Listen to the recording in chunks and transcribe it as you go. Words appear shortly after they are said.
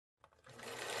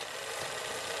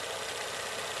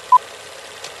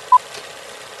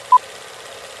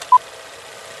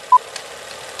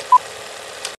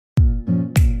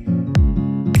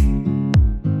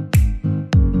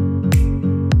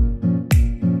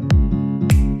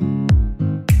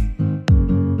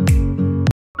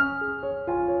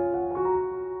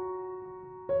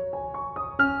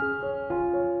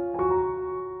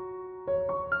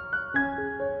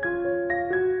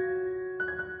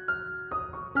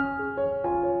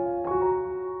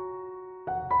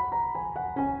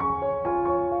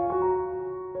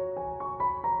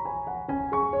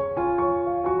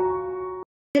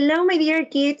my dear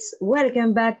kids,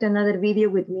 welcome back to another video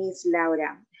with Miss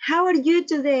Laura. How are you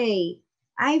today?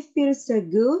 I feel so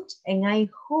good and I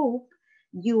hope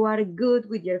you are good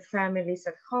with your families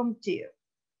at home too.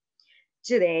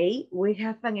 Today, we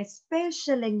have a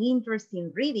special and interesting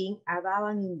reading about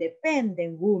an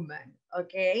independent woman,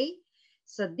 okay?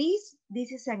 So this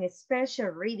is a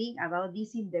special reading about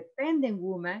this independent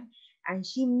woman, and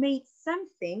she did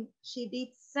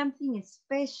something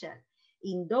special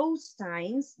in those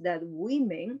times that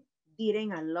women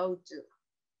didn't allow to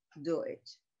do it,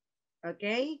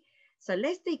 okay? So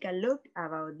let's take a look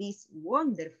about this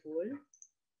wonderful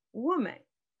woman.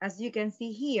 As you can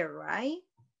see here, right?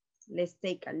 Let's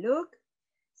take a look.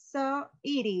 So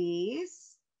it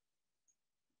is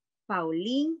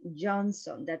Pauline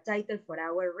Johnson, the title for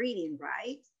our reading,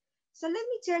 right? So let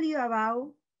me tell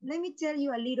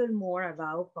you a little more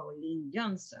about Pauline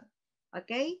Johnson,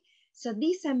 okay? So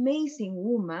this amazing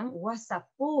woman was a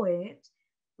poet,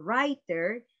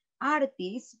 writer,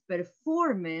 artist,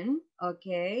 performer,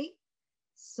 okay?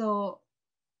 So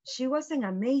she was an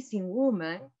amazing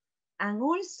woman, and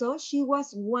also she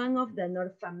was one of the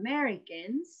North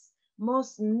Americans'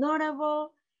 most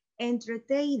notable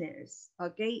entertainers,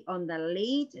 okay, on the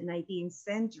late 19th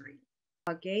century,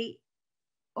 okay?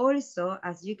 Also,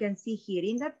 as you can see here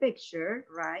in the picture,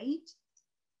 right?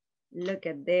 Look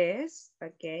at this,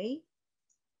 okay?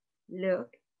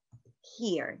 Look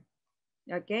here,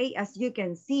 okay? As you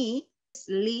can see, this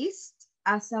list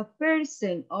as a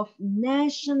person of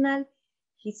national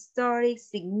historic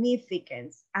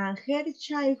significance, and her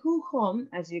childhood home,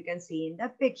 as you can see in the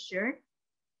picture,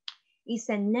 is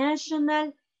a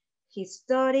national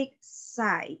historic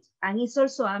site, and it's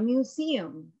also a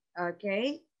museum,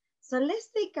 okay? So let's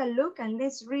take a look and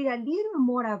let's read a little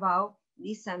more about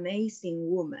this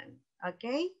amazing woman,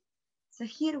 okay? So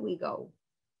here we go.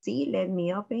 See, let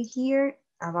me open here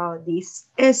about this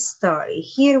story.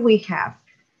 Here we have,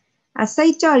 as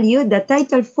I told you, the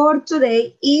title for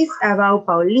today is about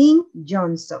Pauline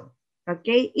Johnson,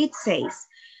 okay? It says,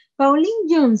 Pauline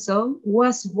Johnson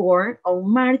was born on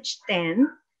March 10,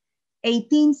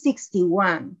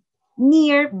 1861,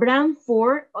 near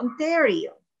Brantford,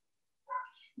 Ontario.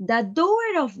 The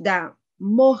daughter of the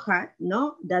Mohawk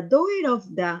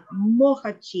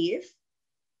chief,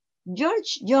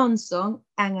 George Johnson,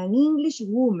 and an English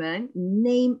woman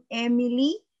named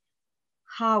Emily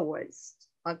Howells.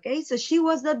 Okay, so she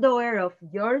was the daughter of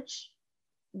George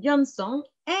Johnson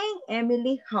and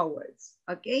Emily Howells.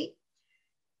 Okay,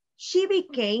 she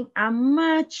became a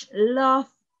much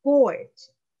loved poet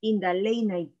in the late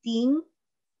 19th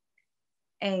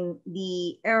and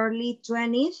the early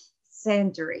 20th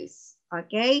centuries.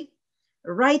 Okay,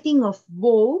 writing of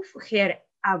both her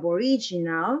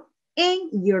Aboriginal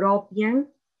and European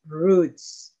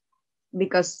roots.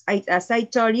 Because as I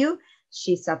told you,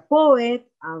 she's a poet,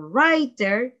 a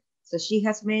writer, so she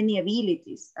has many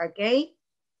abilities, okay?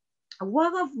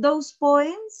 One of those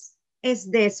poems is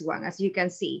this one, as you can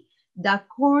see, the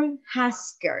corn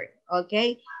husker,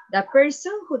 okay? The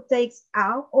person who takes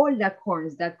out all the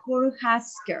corns, the corn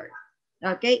husker,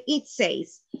 okay? It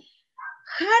says,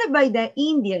 hard by the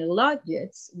Indian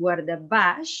lodges where the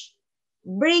bush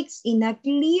breaks in a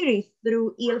clearing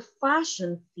through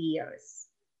ill-fashioned fields,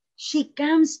 she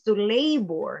comes to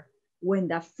labor when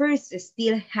the first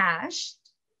still hashed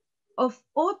of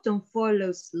autumn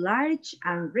follows large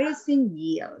and recent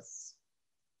yields.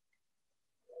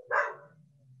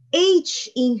 Age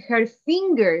in her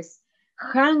fingers,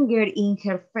 hunger in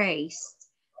her face,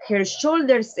 her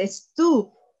shoulders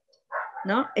stooped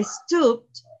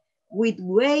with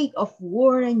weight of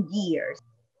worn years,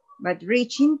 but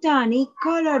rich in tonic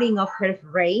coloring of her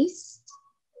race,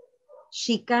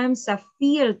 she comes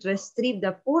afield to strip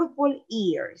the purple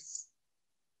ears,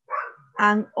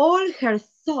 and all her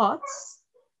thoughts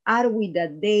are with the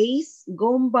days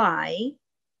gone by,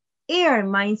 ere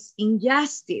mind's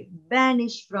injustice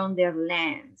vanish from their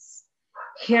lands.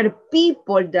 Her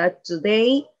people that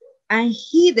today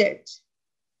unheeded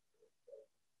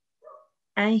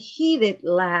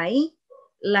lie,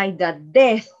 like the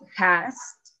death has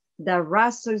that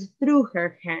rustles through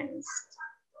her hands.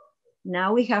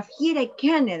 Now we have here a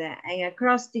Canada, an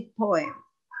acrostic poem.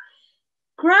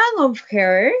 Crown of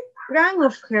her,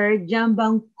 John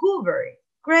Vancouver,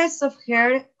 crest of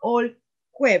her, old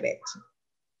Quebec.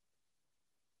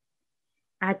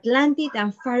 Atlantic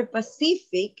and far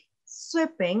Pacific,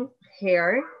 sweeping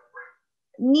her,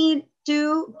 need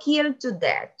to kill to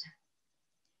death.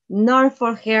 Nor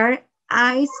for her,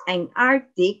 ice and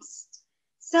Arctics,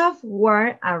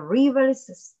 southward a river's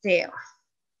stealth.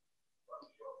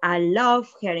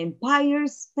 Above her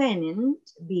empire's pennant,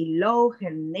 below her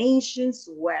nation's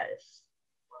wealth.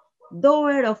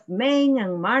 Doer of men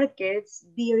and markets,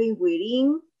 bearing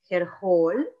within her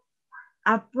hall,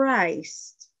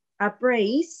 appraised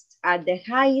at the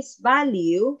highest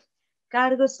value,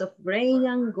 cargoes of grain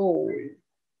and gold.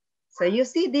 So you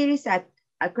see there is a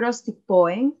acrostic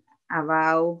poem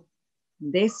about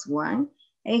this one,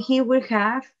 and here we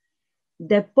have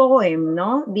the poem,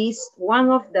 no? This one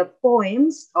of the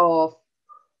poems of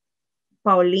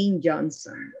Pauline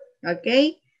Johnson,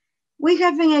 okay? We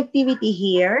have an activity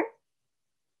here.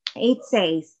 It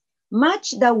says,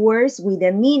 match the words with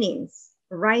the meanings.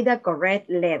 Write the correct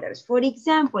letters. For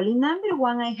example, in number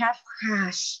one, I have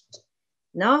hashed,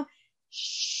 no?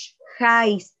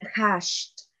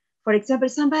 Hashed. For example,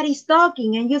 somebody's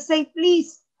talking and you say,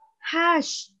 please,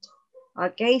 hashed.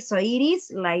 Okay, so it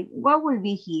is like, what will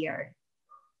be here?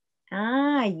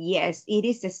 Ah, yes, it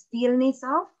is a stillness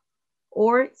of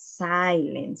or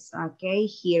silence. Okay,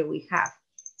 here we have.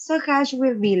 So hash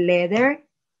will be letter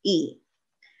E.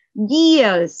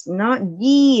 Yields, no?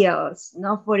 Yields,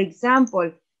 no? For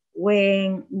example,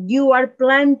 when you are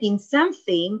planting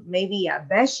something, maybe a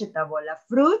vegetable, a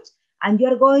fruit, and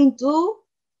you're going to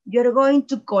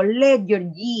collect your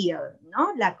yield,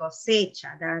 no? La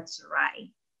cosecha, that's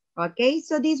right. Okay,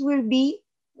 so this will be,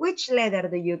 which letter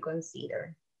do you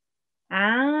consider?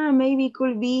 Ah, maybe it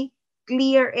could be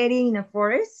clear area in a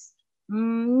forest.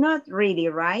 Not really,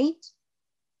 right?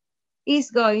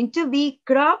 It's going to be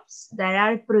crops that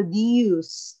are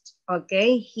produced,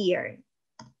 okay, here.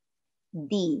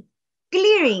 D,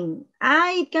 clearing.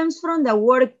 Ah, it comes from the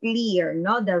word clear,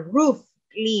 not the roof,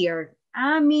 clear.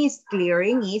 Ah, means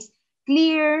clearing is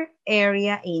clear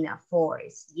area in a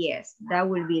forest. Yes, that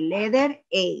will be letter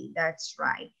A, that's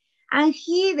right.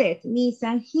 Unheeded means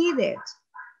unheeded.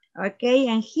 Okay,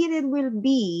 unheeded will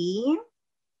be,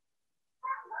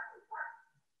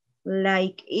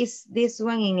 like, is this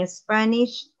one in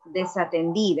Spanish,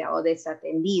 desatendida or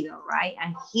desatendido, right?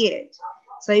 Unheeded.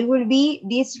 So it will be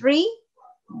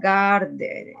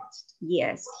disregarded.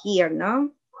 Yes, here,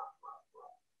 no?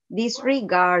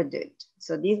 Disregarded.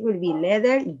 So this will be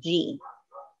letter G.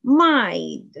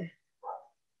 Might.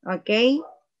 Okay,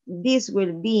 this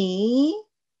will be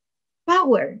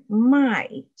power,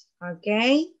 might.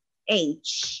 Okay,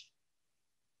 H.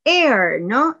 Air,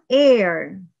 no?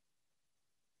 Air.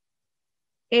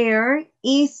 Air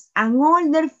is an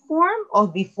older form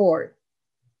of before.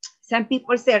 Some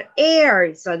people say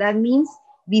air, so that means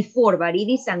before, but it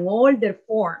is an older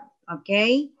form,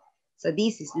 okay? So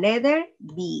this is letter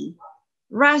B.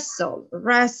 Rustle,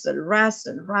 rustle,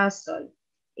 rustle, rustle.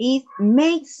 It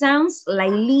makes sounds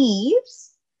like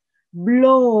leaves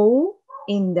blow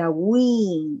in the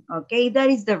wind, okay? That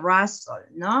is the rustle,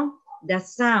 no? The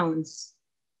sounds,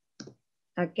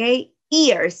 okay?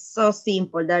 Ears, so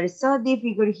simple. That is so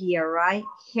difficult here, right?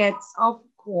 Heads of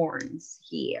corns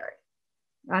here,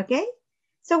 okay?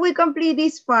 So we complete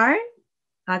this part,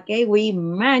 okay? We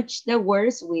match the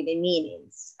words with the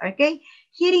meanings, okay?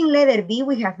 Here in letter B,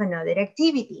 we have another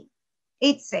activity.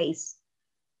 It says,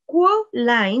 quote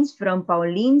lines from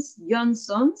Pauline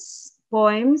Johnson's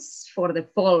poems for the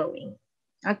following,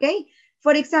 okay?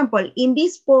 For example, in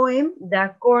this poem,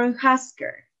 The Corn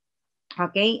Husker,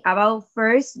 okay, about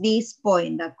first this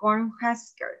point, the corn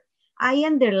husker. I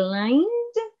underlined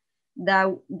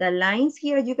the lines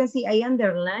here. You can see I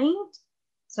underlined.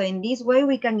 So in this way,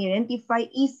 we can identify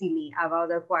easily about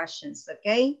the questions,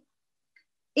 okay?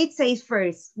 It says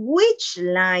first, which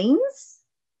lines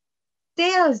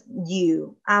tells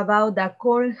you about the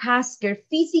corn husker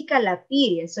physical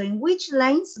appearance? So in which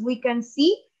lines we can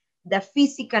see the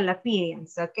physical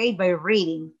appearance, okay, by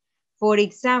reading. For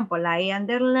example, I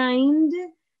underlined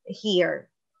here.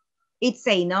 It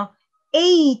say, no,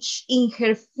 age in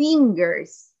her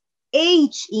fingers,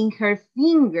 age in her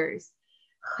fingers,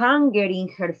 hunger in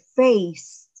her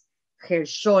face, her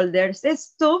shoulders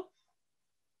stoop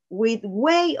with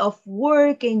way of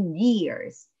work and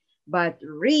years, but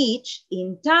rich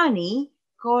in tawny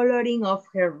coloring of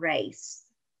her race.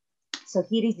 So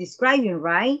here is describing,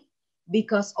 right?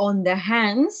 Because on the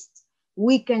hands,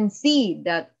 we can see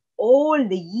that all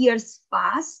the years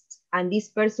passed and this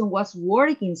person was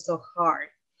working so hard.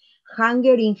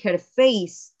 Hunger in her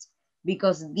face,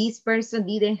 because this person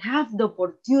didn't have the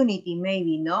opportunity,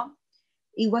 maybe, no?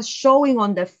 It was showing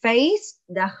on the face,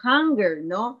 the hunger,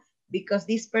 no? Because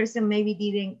this person maybe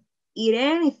didn't eat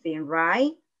anything,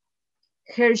 right?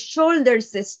 Her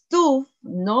shoulders stoop,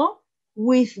 no?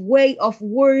 With weight of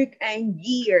work and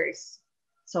years.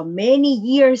 So many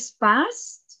years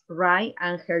passed, right?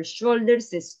 And her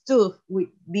shoulders stood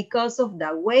because of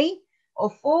the weight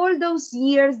of all those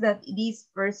years that this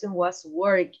person was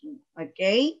working,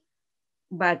 okay?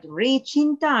 But rich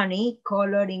in tawny,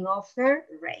 coloring of her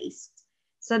race.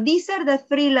 So these are the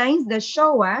 3 lines that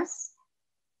show us,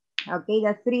 okay,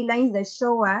 the 3 lines that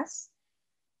show us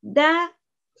the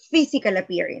physical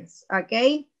appearance,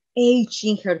 okay? Age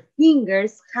in her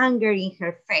fingers, hunger in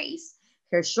her face,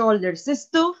 her shoulders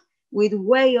stoop with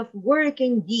way of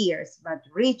working years, but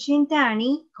rich in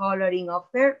tawny, coloring of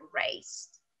her race.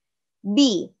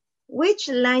 B, which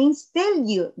lines tell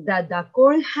you that the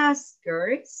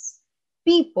Cornhuskers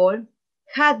people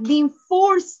had been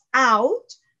forced out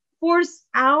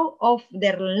of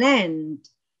their land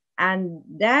and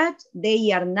that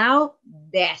they are now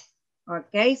dead.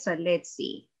 Okay, so let's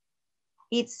see.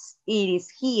 It is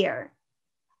here.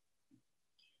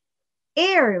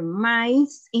 Ere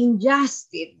minds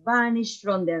injustice vanished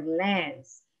from their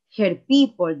lands, her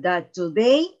people that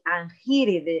today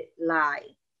unheeded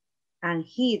lie.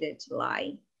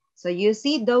 So you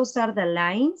see, those are the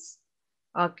lines,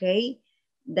 okay,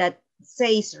 that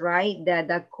says, right, that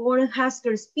the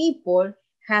Cornhuskers people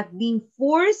have been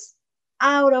forced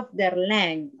out of their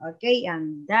land, okay,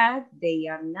 and that they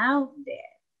are now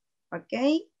dead,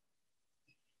 okay.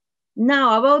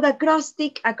 Now about the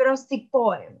acrostic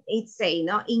poem, it say,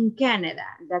 no, in Canada,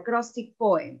 the acrostic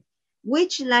poem,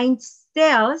 which line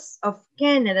tells of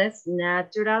Canada's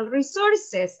natural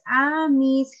resources?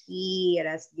 Is here,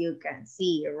 as you can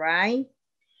see, right?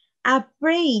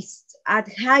 Appraised at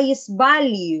highest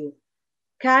value,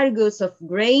 cargoes of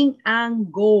grain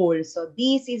and gold. So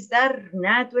this is the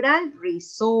natural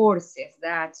resources.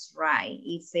 That's right,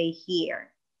 it say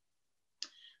here.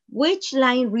 Which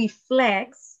line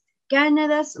reflects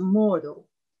Canada's motto?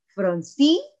 From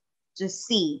sea to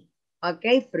sea.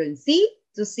 Okay, from sea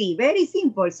to sea. Very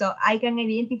simple, so I can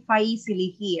identify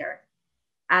easily here.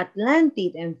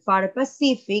 Atlantic and far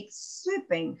Pacific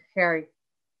sweeping her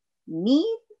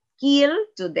need, kill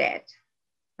to death.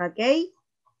 Okay,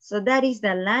 so that is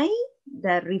the line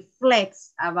that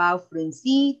reflects about from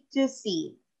sea to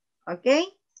sea. Okay,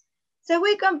 so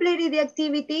we completed the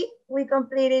activity. We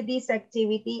completed this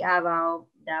activity about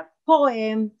the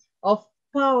poem of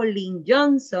Pauline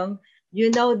Johnson. You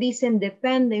know, this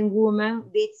independent woman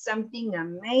did something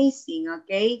amazing,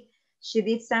 okay? She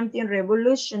did something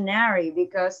revolutionary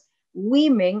because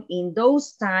women in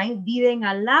those times didn't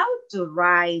allow to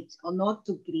write or not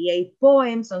to create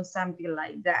poems or something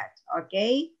like that,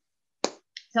 okay?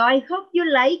 So I hope you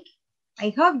like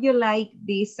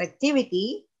this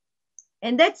activity.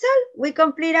 And that's all. We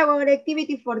complete our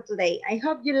activity for today. I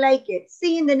hope you like it.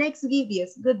 See you in the next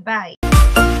videos. Goodbye.